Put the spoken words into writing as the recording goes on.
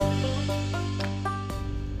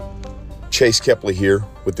Chase Kepley here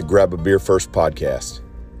with the Grab a Beer First podcast.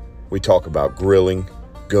 We talk about grilling,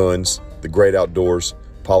 guns, the great outdoors,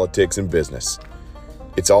 politics, and business.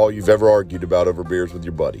 It's all you've ever argued about over beers with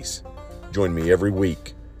your buddies. Join me every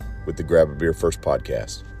week with the Grab a Beer First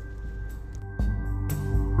podcast.